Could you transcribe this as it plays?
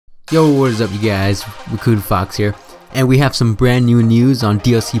Yo, what is up you guys, Raccoon Fox here, and we have some brand new news on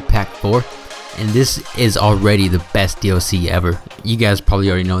DLC Pack 4, and this is already the best DLC ever. You guys probably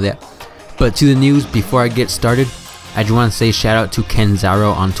already know that. But to the news, before I get started, I just want to say shout out to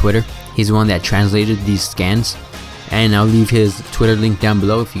Kenzaro on Twitter. He's the one that translated these scans, and I'll leave his Twitter link down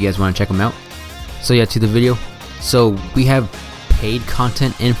below if you guys want to check him out. So yeah, to the video. So we have paid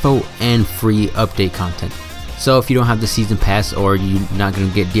content info and free update content. So if you don't have the season pass or you're not going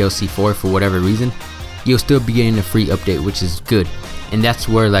to get DLC 4 for whatever reason, you'll still be getting a free update, which is good. And that's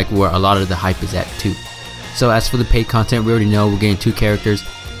where a lot of the hype is at too. So as for the paid content, we already know we're getting 2 characters,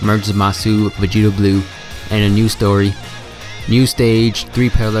 Merge Zamasu, Vegeta Blue, and a new story, new stage, 3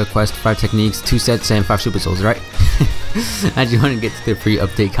 parallel quests, 5 techniques, 2 sets, and 5 super souls, right? I just want to get to the free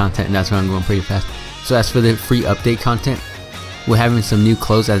update content, and that's why I'm going pretty fast. So as for the free update content, we're having some new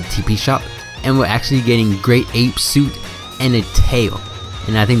clothes at the TP shop, and we're actually getting Great Ape suit and a tail,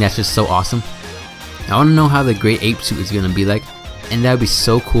 and I think that's just so awesome. I want to know how the Great Ape suit is going to be like, and that would be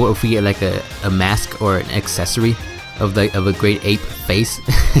so cool if we get like a mask or an accessory of a Great Ape face.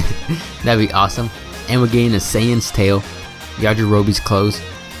 That'd be awesome. And we're getting a SAIYAN'S tail, Yajirobe's clothes,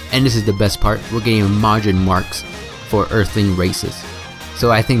 and this is the best part, we're getting MAJIN marks for Earthling races. So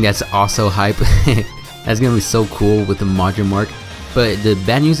I think that's also hype. That's gonna be so cool with the MAJIN mark. But the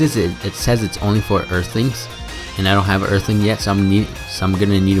bad news is it says it's only for Earthlings, and I don't have an Earthling yet, so I'm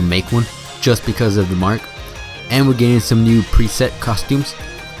gonna need to make one just because of the mark. And we're getting some new preset costumes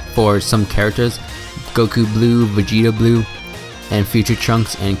for some characters, Goku Blue, Vegeta Blue, and Future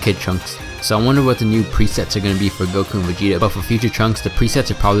Trunks and Kid Trunks. So I wonder what the new presets are going to be for Goku and Vegeta. But for Future Trunks, the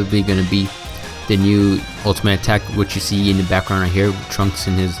presets are probably going to be the new ultimate attack, which you see in the background right here, with Trunks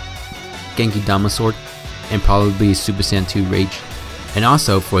and his Genki Dama sword, and probably Super Saiyan 2 Rage. And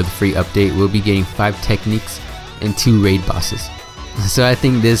also for the free update, we'll be getting 5 techniques and 2 raid bosses. So I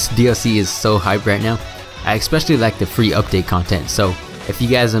think this DLC is so hyped right now. I especially like the free update content. So if you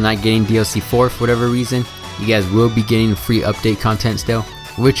guys are not getting DLC 4 for whatever reason, you guys will be getting free update content still,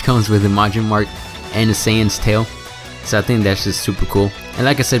 which comes with the MAJIN mark and the SAIYAN'S tail. So I think that's just super cool. And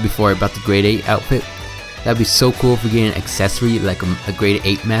like I said before about the Grade 8 outfit, that'd be so cool if we get an accessory like a Grade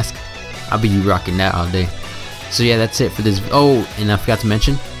 8 mask. I'll be rocking that all day. So yeah, that's it for this. Oh, and I forgot to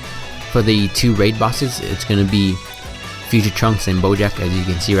mention, for the 2 raid bosses, it's gonna be Future Trunks and Bojack, as you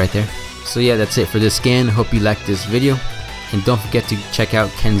can see right there. So yeah, that's it for this scan. Hope you liked this video, and don't forget to check out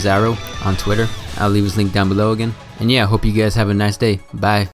Kenzaro on Twitter. I'll leave his link down below again. And yeah, I hope you guys have a nice day. Bye.